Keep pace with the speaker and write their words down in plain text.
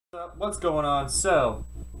What's going on? So,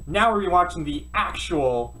 now we're watching the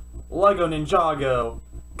actual LEGO Ninjago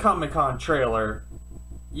Comic-Con trailer.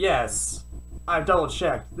 Yes, I've double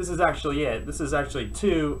checked. This is actually it. This is actually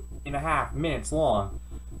 2.5 minutes long.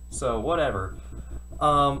 So, whatever.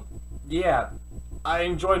 Yeah, I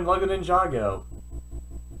enjoyed LEGO Ninjago.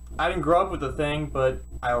 I didn't grow up with the thing, but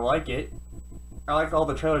I like it. I like all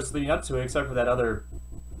the trailers leading up to it, except for that other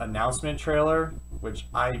announcement trailer, which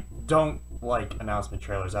I don't like announcement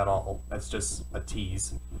trailers at all. That's just a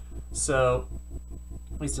tease. So,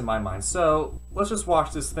 at least in my mind. So, let's just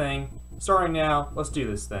watch this thing. Starting now, let's do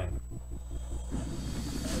this thing.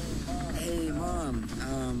 Hey, Mom,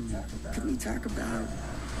 can we talk about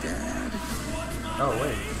Dad? Oh,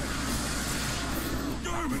 wait.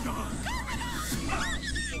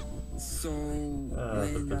 So,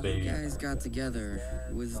 when you guys got together,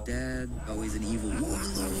 was Dad always an evil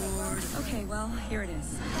warlord? Okay, well, here it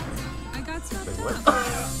is. I got swept Wait, up.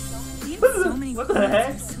 what? He had so many What the heck?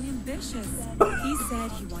 plans. He was so ambitious. He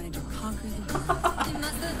said he wanted to conquer the world.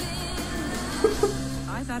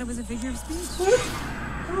 I thought it was a figure of speech.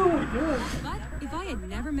 Oh my god. But if I had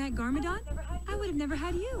never met Garmadon, I would have never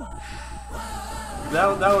had you.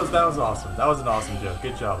 That was awesome. That was an awesome joke.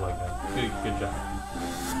 Good job, like that. Good job.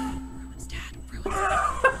 Ruins Dad. Ruins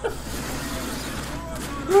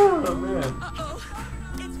Oh man. Uh-oh.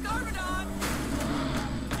 It's Garmadon!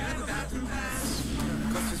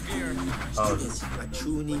 Oh, A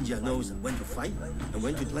true ninja knows when to fight and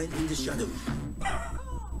when to blend in the shadows.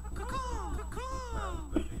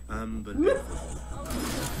 Unbelievable.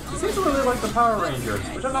 he seems to really like the Power Rangers,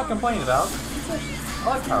 which I'm not complaining about. I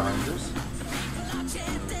like Power Rangers.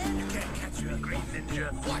 You can't catch a great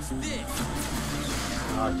ninja. Watch this.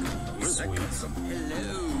 Sweet.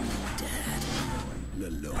 Hello, Dad.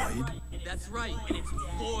 Lloyd. That's right, and it's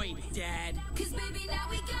Lloyd, Dad.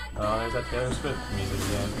 Oh, there's that Taylor Swift music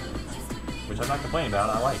again, which I'm not complaining about.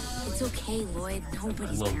 I like. It's okay, Lloyd.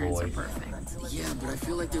 Nobody's Little parents boy. are perfect. Yeah, but I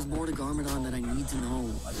feel like there's more to Garmadon that I need to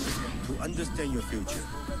know. To understand your future,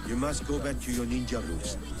 you must go back to your ninja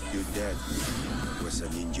roots. Your dad was a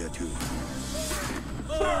ninja too.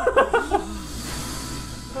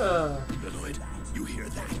 Lloyd, you hear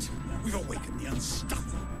that? We've awakened the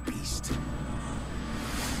unstoppable beast.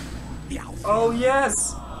 The Alpha. Oh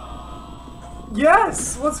yes!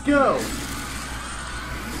 Yes! Let's go!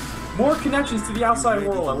 More connections to the outside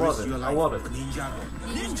world. I love it. I love it. Ninjago.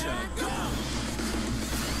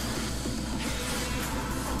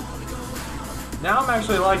 Now I'm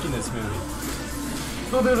actually liking this movie. A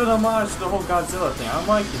little bit of an homage to the whole Godzilla thing. I'm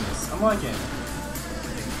liking this. I'm liking it.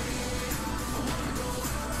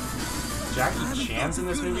 Jackie Chan's in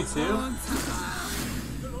this movie too?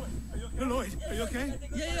 Lloyd, are you okay?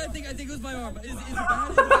 Yeah, I think it was my arm. Is it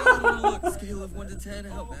bad? Is it bad? I don't know. Look, Scale of 1 to 10,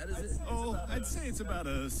 how bad is it? Oh, I'd say it's about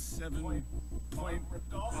a 7-point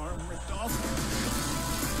arm ripped off.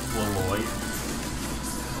 Lloyd.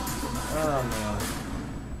 Oh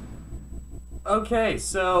man. Okay,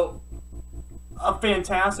 so a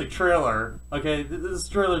fantastic trailer. Okay, this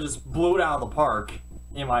trailer just blew it out of the park,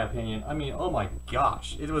 in my opinion. I mean, oh my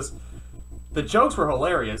gosh, it was. The jokes were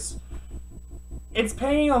hilarious. It's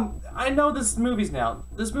paying I know this movie's now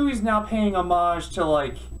paying homage to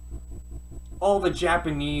like all the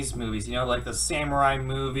Japanese movies, you know, like the samurai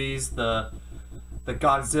movies, the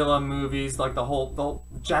Godzilla movies, like the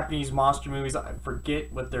Japanese monster movies. I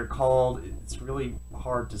forget what they're called. It's really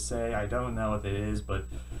hard to say. I don't know what it is, but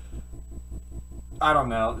I don't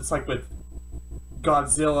know. It's like with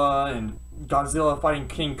Godzilla and Godzilla fighting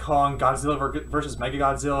King Kong, Godzilla versus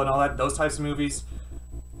Mechagodzilla and all that, those types of movies.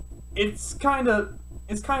 It's kind of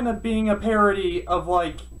being a parody of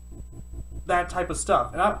like that type of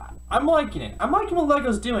stuff, and I'm liking it. I'm liking what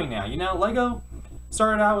LEGO's doing now. You know, LEGO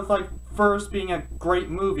started out with like first being a great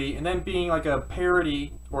movie, and then being like a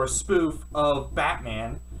parody or a spoof of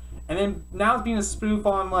Batman, and then now it's being a spoof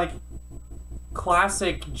on like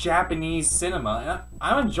classic Japanese cinema. And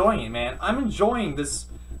I'm enjoying it, man. I'm enjoying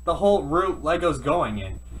the whole route LEGO's going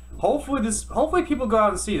in. Hopefully people go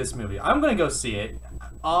out and see this movie. I'm gonna go see it,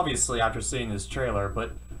 obviously, after seeing this trailer,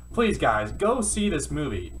 but please guys, go see this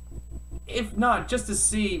movie. If not, just to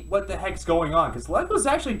see what the heck's going on, because LEGO's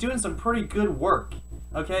actually doing some pretty good work.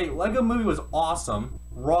 Okay, LEGO movie was awesome,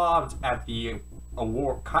 robbed at the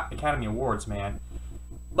Academy Awards, man.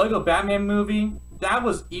 LEGO Batman movie, that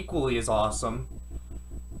was equally as awesome.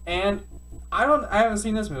 And I haven't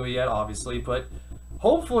seen this movie yet, obviously, but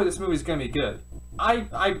hopefully this movie's gonna be good.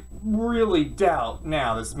 I really doubt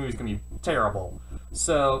now this movie's gonna be terrible.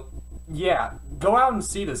 So, yeah, go out and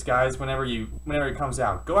see this, guys, whenever it comes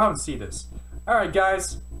out. Go out and see this. Alright,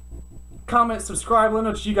 guys. Comment, subscribe, let me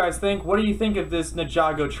know what you guys think. What do you think of this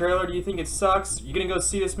Ninjago trailer? Do you think it sucks? You gonna go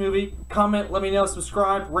see this movie? Comment, let me know,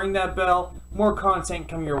 subscribe, ring that bell. More content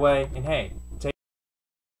coming your way. And hey,